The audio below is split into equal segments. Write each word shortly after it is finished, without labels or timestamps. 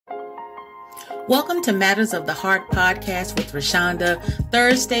Welcome to Matters of the Heart podcast with Rashonda,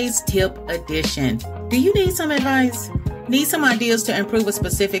 Thursday's Tip Edition. Do you need some advice? Need some ideas to improve a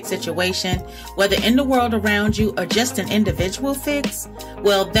specific situation, whether in the world around you or just an individual fix?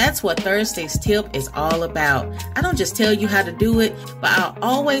 Well, that's what Thursday's Tip is all about. I don't just tell you how to do it, but I'll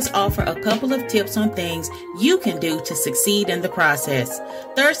always offer a couple of tips on things you can do to succeed in the process.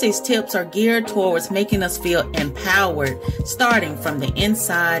 Thursday's tips are geared towards making us feel empowered, starting from the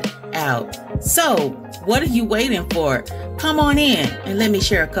inside out. So, what are you waiting for? Come on in and let me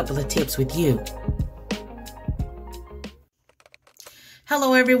share a couple of tips with you.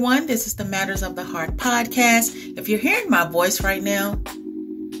 Hello, everyone. This is the Matters of the Heart podcast. If you're hearing my voice right now,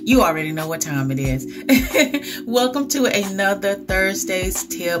 you already know what time it is. Welcome to another Thursday's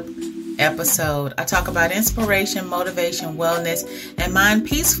Tip episode. I talk about inspiration, motivation, wellness, and mind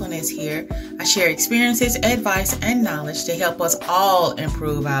peacefulness here. I share experiences, advice, and knowledge to help us all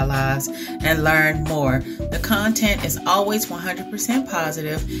improve our lives and learn more. The content is always 100%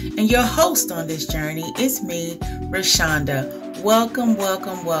 positive, and your host on this journey is me, Rashonda. Welcome,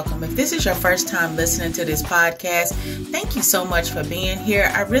 welcome, welcome. If this is your first time listening to this podcast, thank you so much for being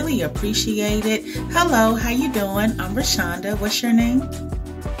here. I really appreciate it. Hello, how you doing? I'm Rashonda. What's your name?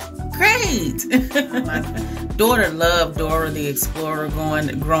 Great. My daughter loved Dora the Explorer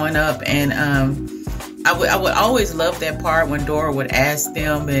growing up, and I would always love that part when Dora would ask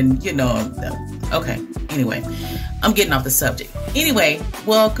them, and okay. Anyway, I'm getting off the subject. Anyway,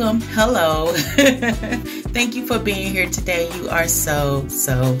 welcome. Hello. Thank you for being here today. You are so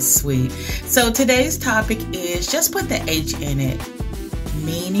sweet. So today's topic is just put the H in it.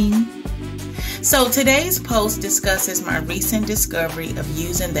 Meaning. So today's post discusses my recent discovery of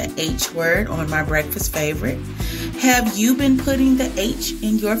using the H word on my breakfast favorite. Have you been putting the H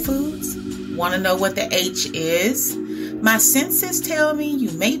in your foods? Want to know what the H is? My senses tell me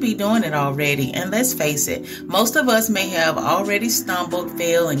you may be doing it already, and let's face it, most of us may have already stumbled,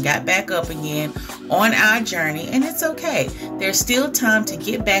 failed, and got back up again on our journey, and it's okay. There's still time to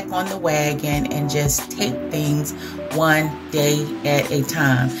get back on the wagon and just take things one day at a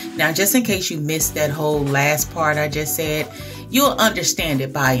time. Now, just in case you missed that whole last part I just said, you'll understand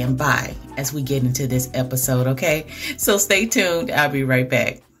it by and by as we get into this episode, okay? So stay tuned. I'll be right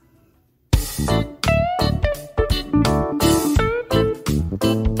back.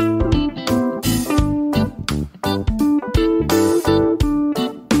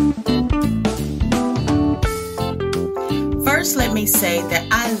 First, let me say that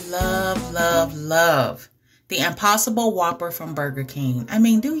I love the Impossible Whopper from Burger King. I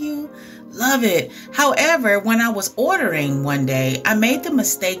mean, do you? Love it. However, when I was ordering one day, I made the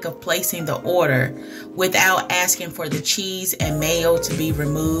mistake of placing the order without asking for the cheese and mayo to be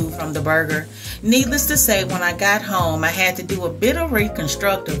removed from the burger. Needless to say, when I got home, I had to do a bit of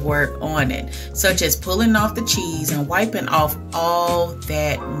reconstructive work on it, such as pulling off the cheese and wiping off all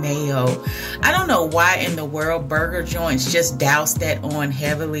that mayo. I don't know why in the world burger joints just douse that on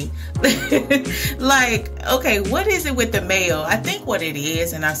heavily. Like, okay, what is it with the mayo? I think what it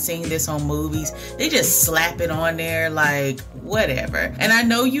is, and I've seen this on movies, they just slap it on there like whatever. And I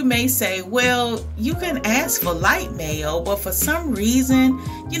know you may say, well, you can ask for light mayo, but for some reason,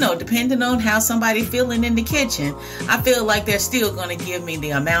 depending on how somebody feeling in the kitchen, I feel like they're still going to give me the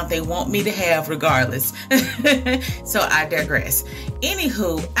amount they want me to have regardless. So I digress.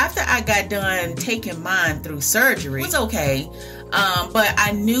 Anywho, after I got done taking mine through surgery, it was okay. But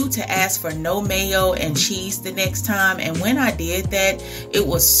I knew to ask for no mayo and cheese the next time. And when I did that, it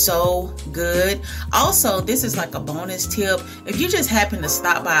was so good. Also, this is like a bonus tip. If you just happen to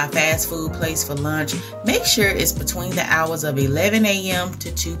stop by a fast food place for lunch, make sure it's between the hours of 11 a.m.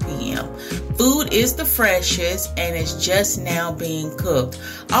 to 2 p.m. Food is the freshest and it's just now being cooked.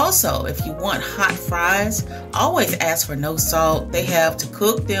 Also, if you want hot fries, always ask for no salt. They have to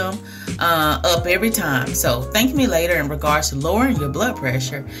cook them up every time. So thank me later in regards to lowering your blood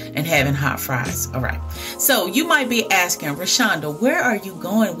pressure and having hot fries. All right. So you might be asking, Rashonda, where are you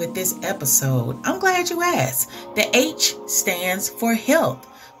going with this episode? I'm glad you asked. The H stands for health.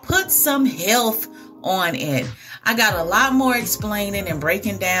 Put some health on it. I got a lot more explaining and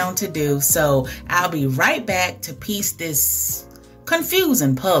breaking down to do, so I'll be right back to piece this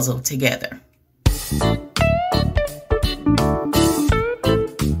confusing puzzle together.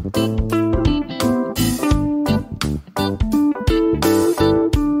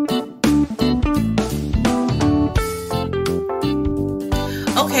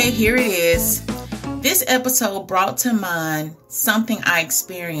 Okay, here it is. This episode brought to mind something I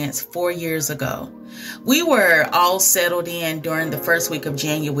experienced 4 years ago. We were all settled in during the first week of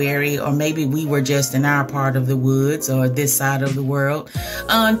January, or maybe we were just in our part of the woods or this side of the world,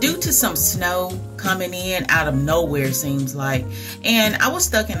 due to some snow coming in out of nowhere, seems like. And I was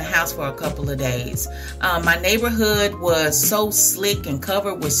stuck in the house for a couple of days. My neighborhood was so slick and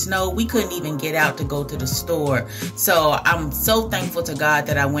covered with snow, we couldn't even get out to go to the store. So I'm so thankful to God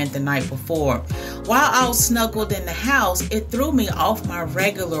that I went the night before. While I was snuggled in the house, it threw me off my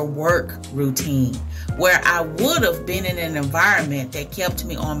regular work routine, where I would have been in an environment that kept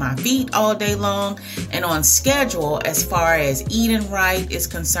me on my feet all day long and on schedule as far as eating right is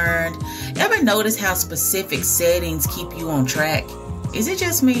concerned. Ever notice how specific settings keep you on track? Is it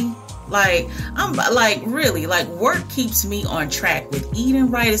just me? Work keeps me on track with eating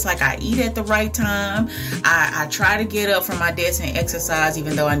right. It's like I eat at the right time. I try to get up from my desk and exercise,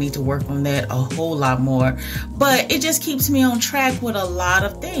 even though I need to work on that a whole lot more. But it just keeps me on track with a lot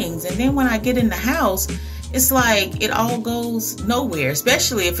of things. And then when I get in the house, it's like it all goes nowhere,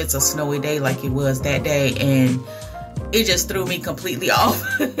 especially if it's a snowy day like it was that day. And it just threw me completely off.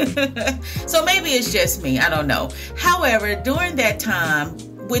 So maybe it's just me. I don't know. However, during that time,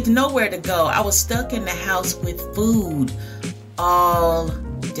 with nowhere to go, I was stuck in the house with food all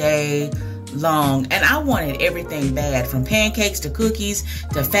day long. And I wanted everything bad, from pancakes to cookies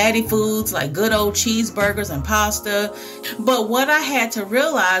to fatty foods like good old cheeseburgers and pasta. But what I had to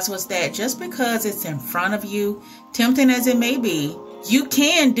realize was that just because it's in front of you, tempting as it may be, you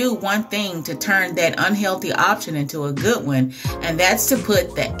can do one thing to turn that unhealthy option into a good one, and that's to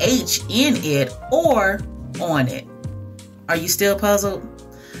put the H in it or on it. Are you still puzzled?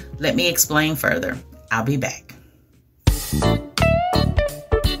 Let me explain further. I'll be back.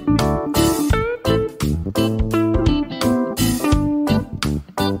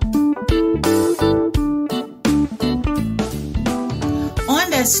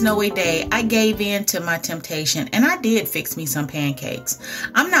 Snowy day, I gave in to my temptation and I did fix me some pancakes.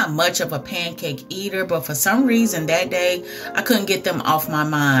 I'm not much of a pancake eater, but for some reason that day I couldn't get them off my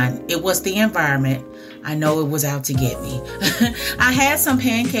mind. It was the environment. I know it was out to get me. I had some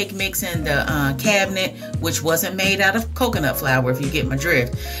pancake mix in the cabinet, which wasn't made out of coconut flour, if you get my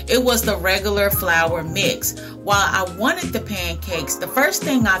drift. It was the regular flour mix. While I wanted the pancakes, the first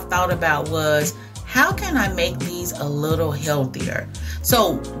thing I thought about was, how can I make these a little healthier?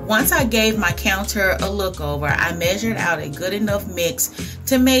 So once I gave my counter a look over, I measured out a good enough mix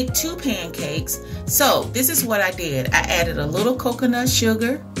to make 2 pancakes. So this is what I did. I added a little coconut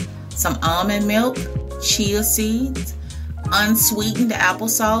sugar, some almond milk, chia seeds, unsweetened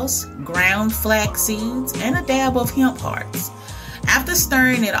applesauce, ground flax seeds, and a dab of hemp hearts. After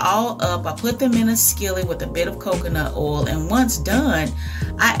stirring it all up, I put them in a skillet with a bit of coconut oil, and once done,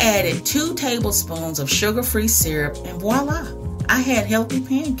 I added 2 tablespoons of sugar-free syrup, and voila, I had healthy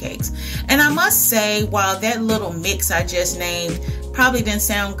pancakes. And I must say, while that little mix I just named probably didn't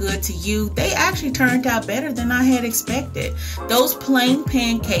sound good to you, they actually turned out better than I had expected. Those plain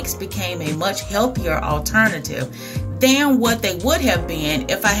pancakes became a much healthier alternative than what they would have been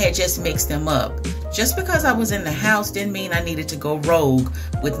if I had just mixed them up. Just because I was in the house didn't mean I needed to go rogue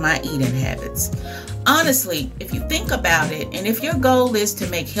with my eating habits. Honestly, if you think about it, and if your goal is to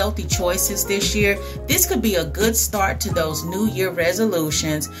make healthy choices this year, this could be a good start to those New Year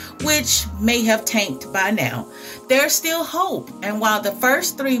resolutions, which may have tanked by now. There's still hope, and while the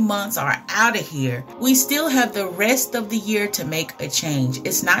first 3 months are out of here, we still have the rest of the year to make a change.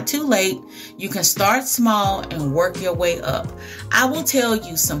 It's not too late. You can start small and work your way up. I will tell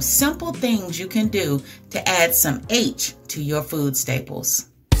you some simple things you can do to add some H to your food staples.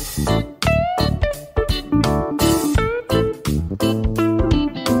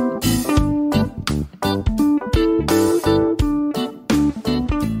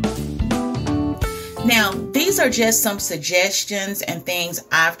 Now, these are just some suggestions and things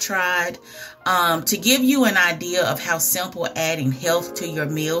I've tried to give you an idea of how simple adding health to your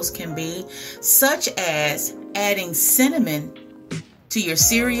meals can be, such as adding cinnamon to your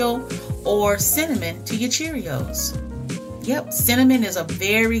cereal or cinnamon to your Cheerios. Yep, cinnamon is a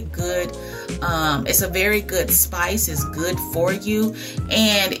very good spice. It's good for you,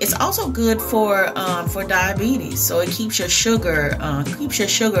 and it's also good for diabetes. So it keeps your sugar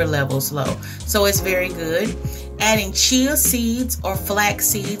levels low. So it's very good. Adding chia seeds or flax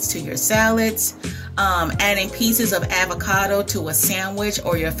seeds to your salads. Adding pieces of avocado to a sandwich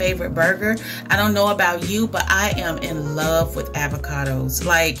or your favorite burger. I don't know about you, but I am in love with avocados.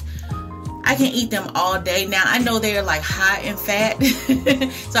 Like, I can eat them all day. Now, I know they're like high in fat,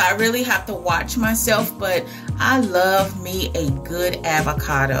 so I really have to watch myself, but I love me a good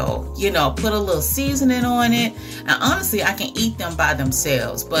avocado. You know, put a little seasoning on it, and honestly, I can eat them by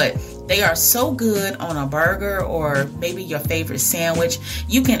themselves, but They are so good on a burger or maybe your favorite sandwich.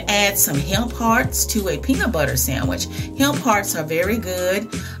 You can add some hemp hearts to a peanut butter sandwich. Hemp hearts are very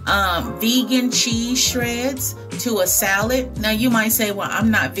good. Vegan cheese shreds to a salad. Now you might say, well, I'm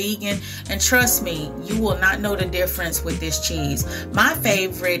not vegan, and trust me, you will not know the difference with this cheese. My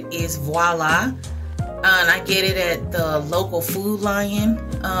favorite is Voila. And I get it at the local Food Lion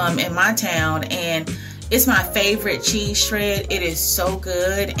in my town, and it's my favorite cheese shred. It is so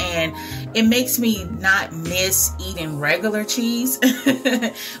good, and it makes me not miss eating regular cheese,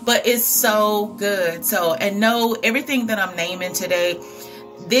 but it's so good. So, and no, everything that I'm naming today,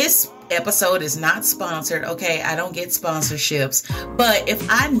 this episode is not sponsored, okay? I don't get sponsorships, but if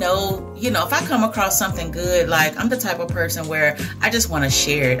I know, if I come across something good, like I'm the type of person where I just want to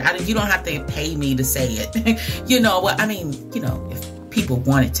share it. You don't have to pay me to say it. If people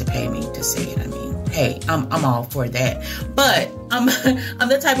wanted to pay me to say it, hey, I'm all for that. But I'm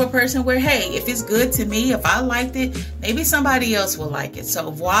the type of person where, hey, if it's good to me, if I liked it, maybe somebody else will like it. So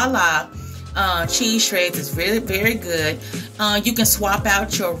Voila cheese shreds is really very good. You can swap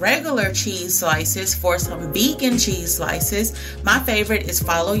out your regular cheese slices for some vegan cheese slices. My favorite is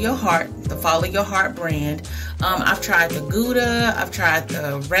Follow Your Heart, the Follow Your Heart brand. I've tried the Gouda. I've tried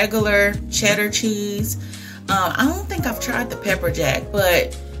the regular cheddar cheese. I don't think I've tried the pepper jack,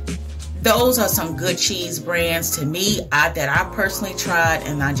 but those are some good cheese brands to me that I personally tried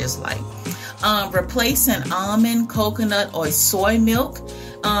and I just like. Replacing almond, coconut, or soy milk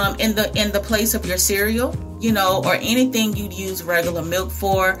in the place of your cereal, or anything you'd use regular milk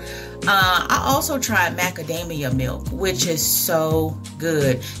for. I also tried macadamia milk, which is so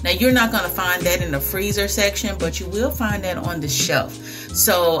good. Now, you're not going to find that in the freezer section, but you will find that on the shelf.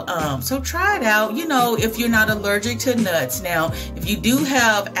 So try it out, if you're not allergic to nuts. Now, if you do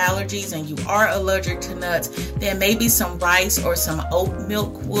have allergies and you are allergic to nuts, then maybe some rice or some oat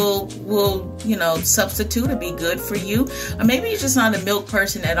milk will substitute to be good for you. Or maybe you're just not a milk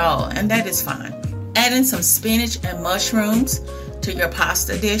person at all, and that is fine. Adding some spinach and mushrooms to your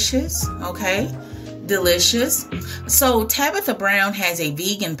pasta dishes, okay? Delicious. So Tabitha Brown has a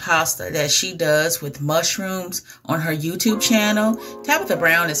vegan pasta that she does with mushrooms on her YouTube channel. Tabitha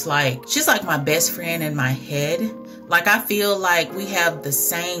Brown is she's like my best friend in my head. Like, I feel like we have the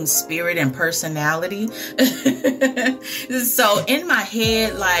same spirit and personality. So in my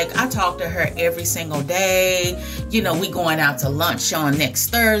head, I talk to her every single day. We going out to lunch on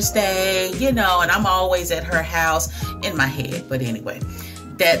next Thursday, and I'm always at her house in my head. But anyway,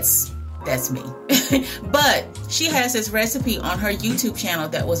 that's me. But she has this recipe on her YouTube channel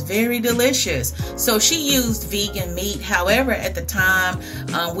that was very delicious. So she used vegan meat. However, at the time,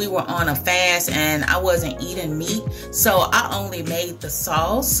 we were on a fast and I wasn't eating meat. So I only made the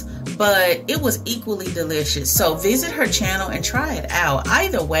sauce, but it was equally delicious. So visit her channel and try it out.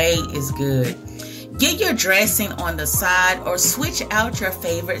 Either way is good. Get your dressing on the side or switch out your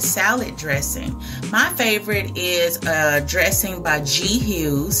favorite salad dressing. My favorite is a dressing by G.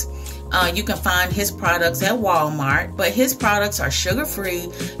 Hughes. You can find his products at Walmart, but his products are sugar-free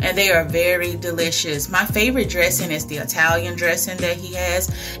and they are very delicious. My favorite dressing is the Italian dressing that he has,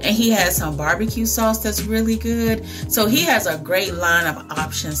 and he has some barbecue sauce that's really good. So he has a great line of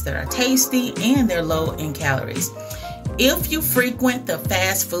options that are tasty and they're low in calories. If you frequent the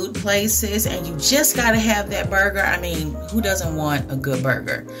fast food places and you just got to have that burger, who doesn't want a good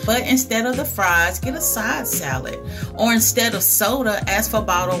burger? But instead of the fries, get a side salad. Or instead of soda, ask for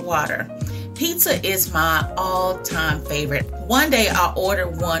bottled water. Pizza is my all-time favorite. One day I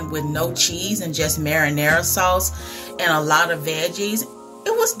ordered one with no cheese and just marinara sauce and a lot of veggies.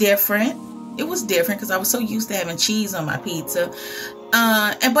 It was different. Because I was so used to having cheese on my pizza.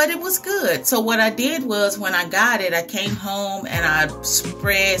 But it was good. So what I did was, when I got it, I came home and I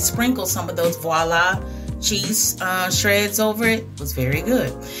sprinkled some of those Voila cheese shreds over it. It was very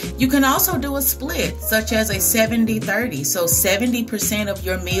good. You can also do a split, such as a 70-30. So 70% of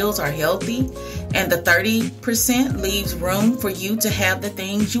your meals are healthy and the 30% leaves room for you to have the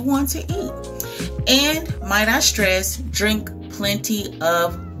things you want to eat. And might I stress, drink plenty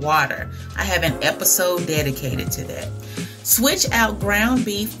of water. I have an episode dedicated to that. Switch out ground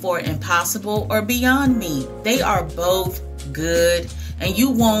beef for Impossible or Beyond Meat. They are both good and you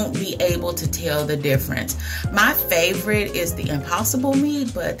won't be able to tell the difference. My favorite is the Impossible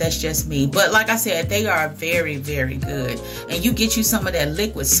meat, but that's just me. But like I said, they are very, very good. And you get you some of that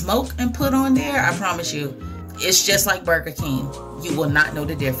liquid smoke and put on there, I promise you, it's just like Burger King. You will not know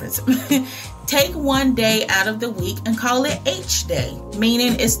the difference. Take one day out of the week and call it H Day,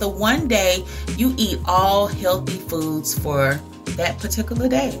 meaning it's the one day you eat all healthy foods for that particular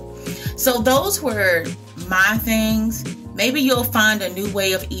day. So those were my things. Maybe you'll find a new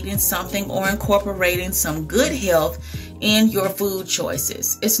way of eating something or incorporating some good health in your food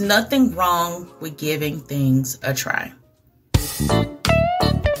choices. It's nothing wrong with giving things a try.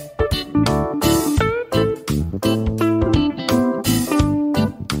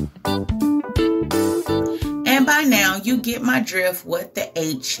 And by now, you get my drift what the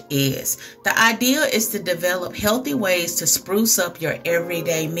H is. The idea is to develop healthy ways to spruce up your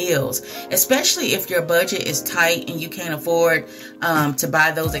everyday meals, especially if your budget is tight and you can't afford to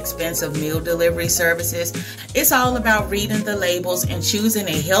buy those expensive meal delivery services. It's all about reading the labels and choosing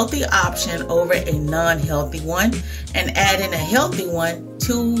a healthy option over a non-healthy one and adding a healthy one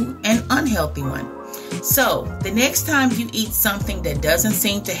to an unhealthy one. So, the next time you eat something that doesn't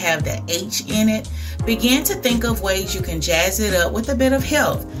seem to have the H in it, begin to think of ways you can jazz it up with a bit of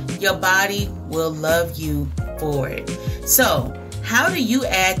health. Your body will love you for it. So, how do you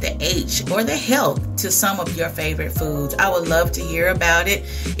add the H or the health to some of your favorite foods? I would love to hear about it.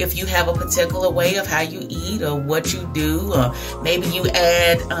 If you have a particular way of how you eat or what you do, or maybe you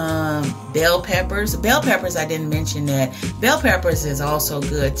add bell peppers. Bell peppers, I didn't mention that. Bell peppers is also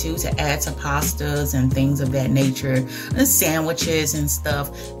good too to add to pastas and things of that nature, and sandwiches and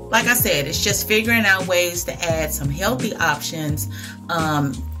stuff. Like I said, it's just figuring out ways to add some healthy options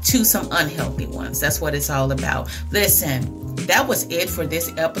to some unhealthy ones. That's what it's all about. Listen, that was it for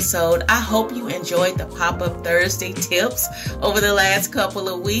this episode. I hope you enjoyed the Pop-Up Thursday tips over the last couple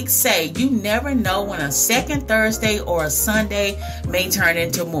of weeks. Say, you never know when a second Thursday or a Sunday may turn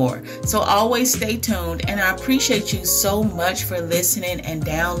into more. So always stay tuned, and I appreciate you so much for listening and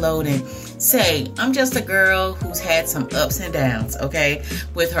downloading. Say, I'm just a girl who's had some ups and downs, okay,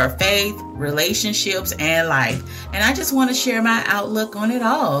 with her faith, relationships, and life. And I just want to share my outlook on it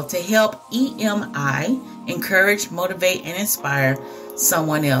all to help EMI encourage, motivate, and inspire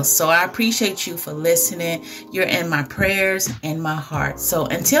someone else. So I appreciate you for listening. You're in my prayers and my heart. So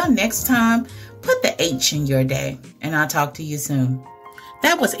until next time, put the H in your day, and I'll talk to you soon.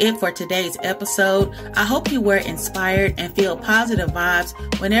 That was it for today's episode. I hope you were inspired and feel positive vibes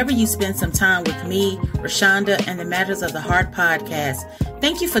whenever you spend some time with me, Rashonda, and the Matters of the Heart podcast.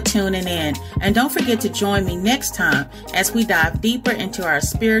 Thank you for tuning in, and don't forget to join me next time as we dive deeper into our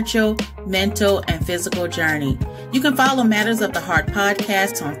spiritual, mental, and physical journey. You can follow Matters of the Heart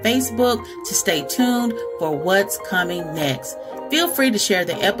podcast on Facebook to stay tuned for what's coming next. Feel free to share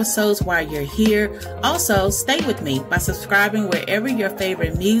the episodes while you're here. Also, stay with me by subscribing wherever your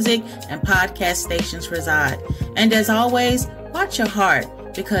favorite music and podcast stations reside. And as always, watch your heart,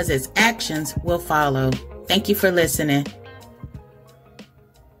 because its actions will follow. Thank you for listening.